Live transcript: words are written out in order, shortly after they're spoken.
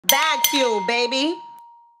Bagfuel, baby.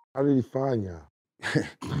 How did he find y'all?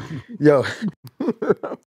 Yo,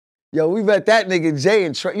 yo, we met that nigga Jay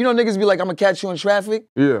in you know niggas be like, I'm gonna catch you in traffic?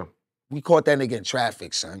 Yeah. We caught that nigga in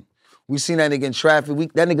traffic, son. We seen that nigga in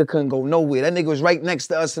traffic. That nigga couldn't go nowhere. That nigga was right next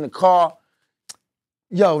to us in the car.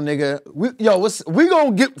 Yo, nigga, we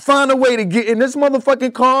gonna find a way to get in this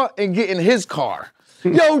motherfucking car and get in his car.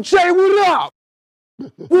 Yo, Jay, what up?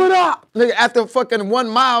 What up? Nigga, after fucking 1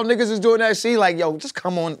 mile, niggas is doing that shit. Like, yo, just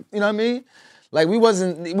come on. You know what I mean? Like, we was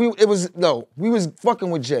fucking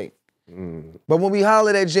with Jay. But when we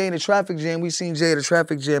hollered at Jay in the traffic jam, we seen Jay at the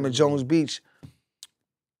traffic jam at Jones Beach.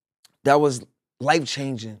 That was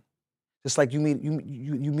life-changing. Just like you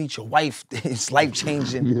meet your wife, it's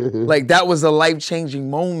life-changing. Yeah. Like, that was a life-changing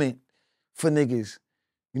moment for niggas.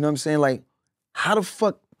 You know what I'm saying? Like, how the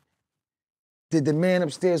fuck did the man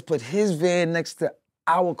upstairs put his van next to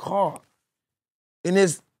our car? And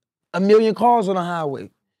there's a million cars on the highway.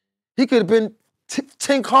 He could have been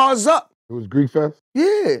 10 cars up. It was Greek Fest?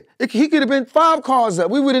 Yeah, he could have been 5 cars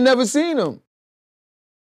up. We would have never seen him.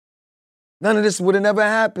 None of this would have never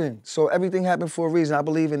happened. So everything happened for a reason. I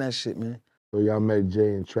believe in that shit, man. So y'all met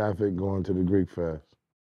Jay in traffic going to the Greek Fest?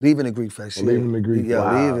 Leaving the Greek Fest, yeah. Leaving the Greek Fest.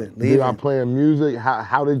 Yeah, leaving. Y'all playing music?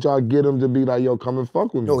 How did y'all get him to be like, yo, come and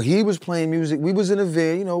fuck with me? No, he was playing music. We was in a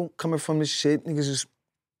van, you know, coming from the shit. Niggas just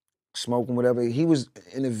smoking, whatever. He was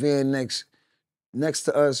in the van next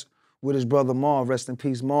to us with his brother Marv, rest in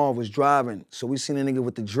peace. Marv was driving. So we seen a nigga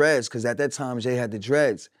with the dreads, because at that time, Jay had the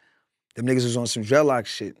dreads. Them niggas was on some dreadlock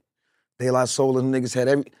shit. De La Soul, them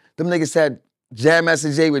niggas had Jam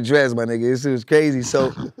Master Jay with dreads, my nigga. This was crazy.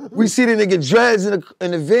 So we see the nigga dreads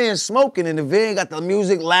in the van smoking, and the van got the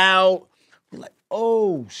music loud. We like,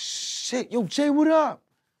 oh shit, yo, Jay, what up?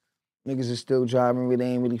 Niggas is still driving, they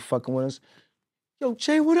ain't really fucking with us. Yo,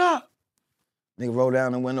 Jay, what up? Nigga roll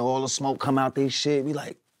down the window, all the smoke come out they shit. We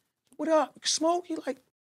like, what up? Smoke? He like,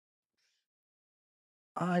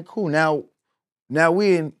 all right, cool. Now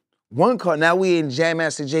we in one car, now we in Jam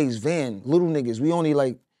Master Jay's van. Little niggas, we only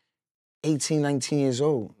like 18, 19 years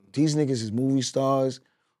old. These niggas is movie stars,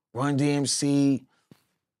 Run-D.M.C,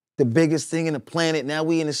 the biggest thing in the planet. Now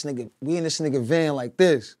we in this nigga van like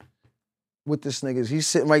this. With this niggas. He's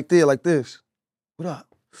sitting right there like this. What up?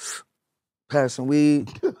 Passing weed.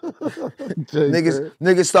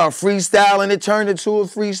 niggas start freestyling. It turned into a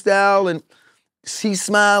freestyle, and he's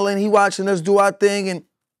smiling, he watching us do our thing, and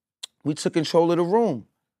we took control of the room.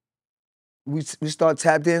 We start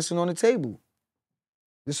tap dancing on the table.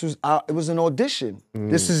 It was an audition.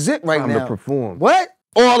 This is it right now. Time to perform. What?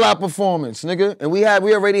 All our performance, nigga. And we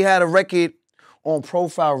already had a record on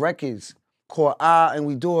Profile Records called And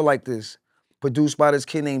We Do It Like This, produced by this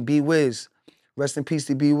kid named B-Wiz. Rest in peace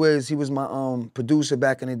to B-Wiz. He was my producer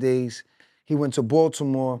back in the days. He went to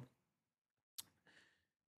Baltimore.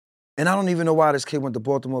 And I don't even know why this kid went to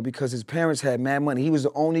Baltimore, because his parents had mad money. He was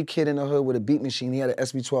the only kid in the hood with a beat machine. He had an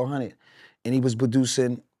SB1200. And he was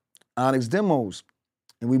producing Onyx demos.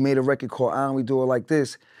 And we made a record called And We Do It Like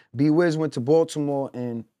This. B-Wiz went to Baltimore,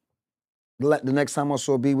 and the next time I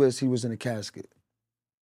saw B-Wiz, he was in a casket.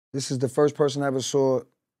 This is the first person I ever saw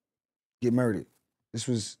get murdered. This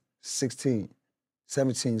was 16,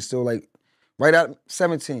 17, still like, right out,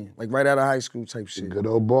 17, like right out of high school type shit. Good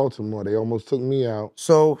old Baltimore, they almost took me out.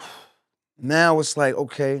 So now it's like,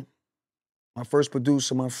 okay, my first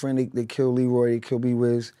producer, my friend, they killed Leroy, they killed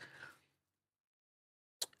B-Wiz.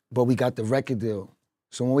 But we got the record deal.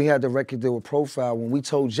 So when we had the record deal with Profile, when we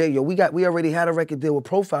told Jay, yo, we already had a record deal with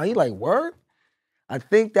Profile, he like, word? I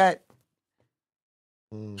think that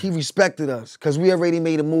he respected us, because we already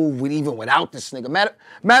made a move even without this nigga.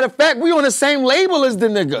 Matter of fact, we on the same label as the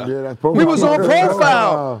nigga. Yeah, that's Profile. We was on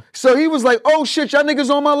Profile. So he was like, oh shit, y'all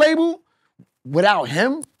niggas on my label? Without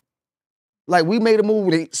him? Like, we made a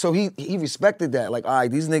move, so he respected that. Like, all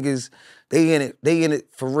right, these niggas, they in it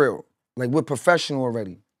for real. Like, we're professional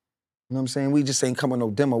already. You know what I'm saying? We just ain't coming no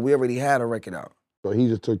demo. We already had a record out. So he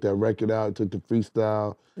just took that record out, took the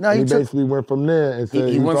freestyle. No, he basically went from there and said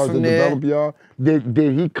he started to develop y'all.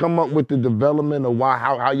 Did he come up with the development of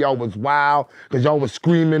how y'all was wild? Because y'all was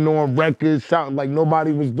screaming on records, shouting like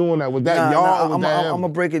nobody was doing that. Was that y'all or was that him? I'm gonna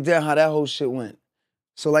break it down how that whole shit went.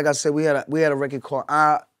 So like I said, we had a record called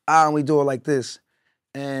And We Do It Like This.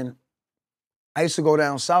 And I used to go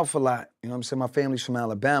down south a lot. You know what I'm saying? My family's from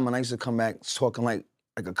Alabama, and I used to come back talking like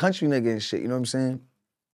a country nigga and shit, you know what I'm saying?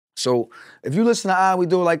 So if you listen to And We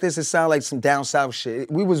Do It Like This, it sound like some down south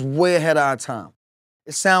shit. We was way ahead of our time.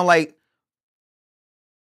 It sound like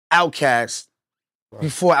Outkast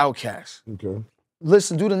before Outkast. Okay.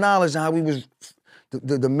 Listen, do the knowledge and how we was,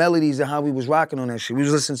 the melodies and how we was rocking on that shit. We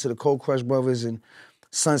was listening to the Cold Crush Brothers and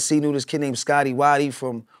Sun C knew this kid named Scotty Waddy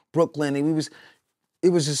from Brooklyn, and it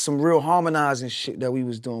was just some real harmonizing shit that we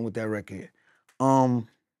was doing with that record.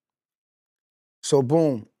 So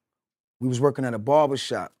boom, we was working at a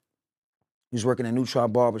barbershop. We was working at New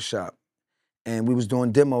Tribe Barbershop, and we was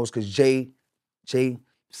doing demos because Jay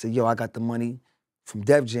said, yo, I got the money from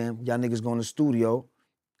Def Jam. Y'all niggas go in the studio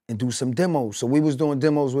and do some demos. So we was doing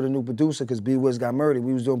demos with a new producer because B Wiz got murdered.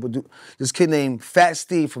 We was doing this kid named Fat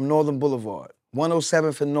Steve from Northern Boulevard,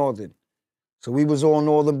 107th and Northern. So we was on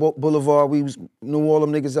Northern Boulevard. We knew all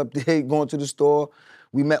them niggas up there going to the store.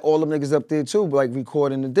 We met all them niggas up there too, like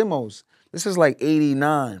recording the demos. This is like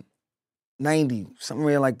 89, 90, something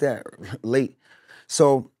real like that, late.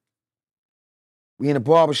 So we in the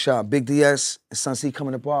barbershop, Big DS and Sun C come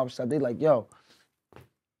in the barbershop. They like, yo,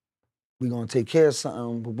 we gonna take care of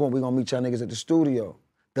something, but boom, we gonna meet y'all niggas at the studio.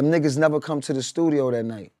 Them niggas never come to the studio that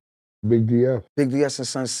night. Big DS. Big DS and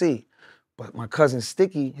Sun C. But my cousin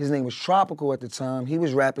Sticky, his name was Tropical at the time, he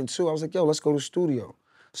was rapping too. I was like, yo, let's go to the studio.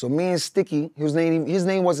 So me and Sticky, his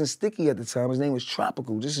name wasn't Sticky at the time, his name was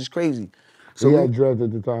Tropical. This is crazy. So he had dreads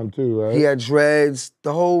at the time too, right? He had dreads.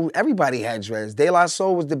 Everybody had dreads. De La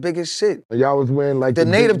Soul was the biggest shit. Y'all was wearing like the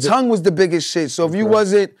native tongue was the biggest shit. So if you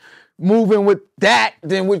wasn't moving with that,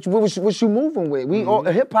 then what you moving with? We all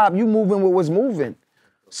hip hop, you moving with what's moving.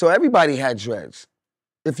 So everybody had dreads.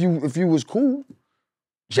 If you was cool.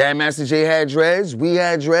 Jam Master Jay had dreads, we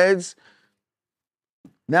had dreads.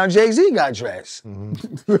 Now Jay-Z got dreads. You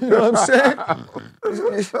know what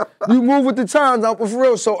I'm saying? You move with the times, for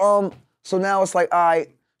real. So now it's like, all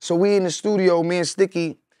right, so we in the studio, me and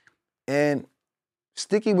Sticky, and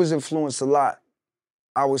Sticky was influenced a lot.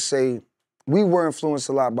 I would say we were influenced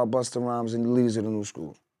a lot by Busta Rhymes and the leaders of the new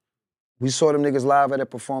school. We saw them niggas live at a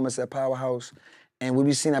performance at Powerhouse, and when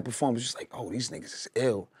we seen that performance, just like, oh, these niggas is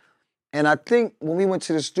ill. And I think when we went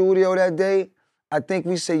to the studio that day, I think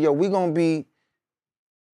we said, yo, we gonna be,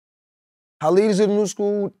 how leaders of the new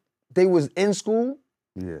school, they was in school,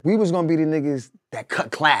 we was gonna be the niggas that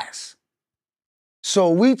cut class. So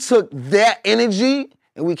we took that energy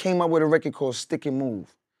and we came up with a record called Stick and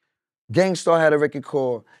Move. Gangstar had a record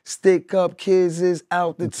called Stick Up Kids Is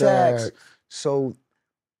Out the Tax. So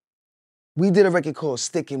we did a record called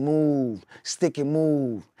Stick and Move, Stick and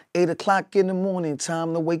Move. 8 o'clock in the morning,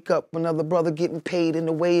 time to wake up. Another brother getting paid in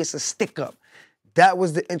the way it's a stick up. That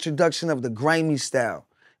was the introduction of the grimy style.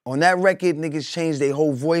 On that record, niggas changed their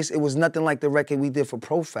whole voice. It was nothing like the record we did for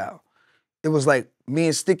Profile. It was like me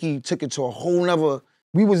and Sticky took it to a whole nother,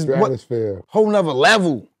 whole nother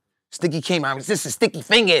level. Sticky came out, this is Sticky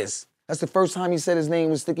Fingaz. That's the first time he said his name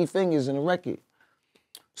was Sticky Fingaz in the record.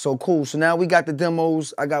 So cool, so now we got the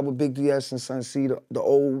demos. I got with Big DS and Sun C, the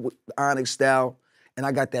old Onyx style. And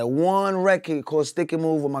I got that one record called Stick and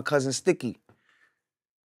Move with my cousin Sticky.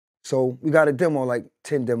 So we got a demo, like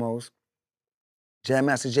 10 demos. Jam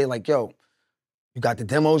Master Jay like, yo, you got the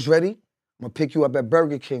demos ready? I'm gonna pick you up at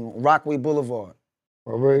Burger King on Rockaway Boulevard.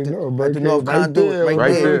 Already know, at the North Conduit,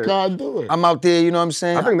 right there. I'm out there, you know what I'm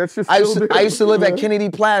saying? I think that's just I used to live at Kennedy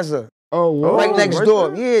Plaza. Oh, wow. Right next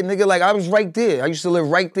door. Yeah, nigga, like I was right there. I used to live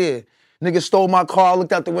right there. Nigga stole my car,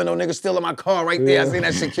 looked out the window, nigga stealing my car right there. I seen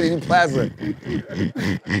that shit Kennedy Plaza.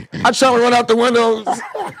 I tried to run out the window,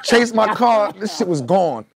 chase my car, this shit was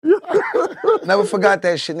gone. Never forgot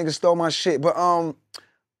that shit, nigga stole my shit. But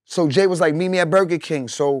so Jay was like, meet me at Burger King.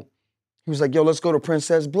 So he was like, yo, let's go to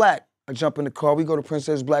Princess Black. I jump in the car, we go to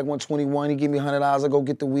Princess Black 121, he give me $100, I go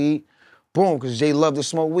get the weed. Boom, because Jay loved to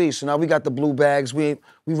smoke weed. So now we got the blue bags, we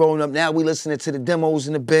rolling up. Now we listening to the demos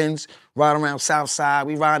in the Benz, riding around Southside,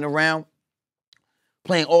 we riding around,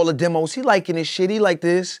 playing all the demos. He liking this shit, he like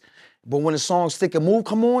this. But when the song Stick and Move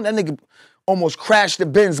come on, that nigga almost crashed the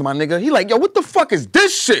Benz, my nigga. He like, yo, what the fuck is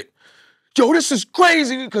this shit? Yo, this is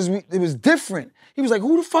crazy, because it was different. He was like,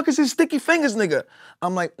 who the fuck is this Sticky Fingaz nigga?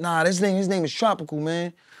 I'm like, nah, his name is Tropical,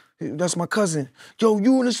 man. That's my cousin. Yo,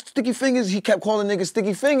 you and the Sticky Fingaz? He kept calling niggas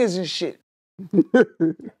Sticky Fingaz and shit.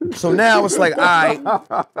 So now it's like, all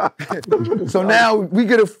right. So now we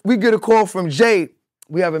get a call from Jay.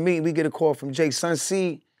 We have a meeting, we get a call from Jay. Sun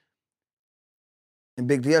C and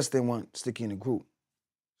Big DS, they want Sticky in the group.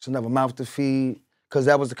 So never mouth to feed, because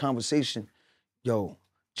that was the conversation. Yo,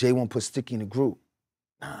 Jay won't put Sticky in the group.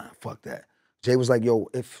 Nah, fuck that. Jay was like, yo,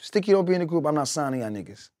 if Sticky don't be in the group, I'm not signing y'all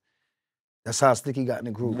niggas. That's how Sticky got in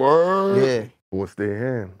the group. Word? Yeah. What's their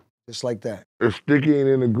hand? Just like that. If Sticky ain't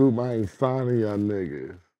in the group, I ain't signing y'all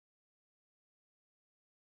niggas.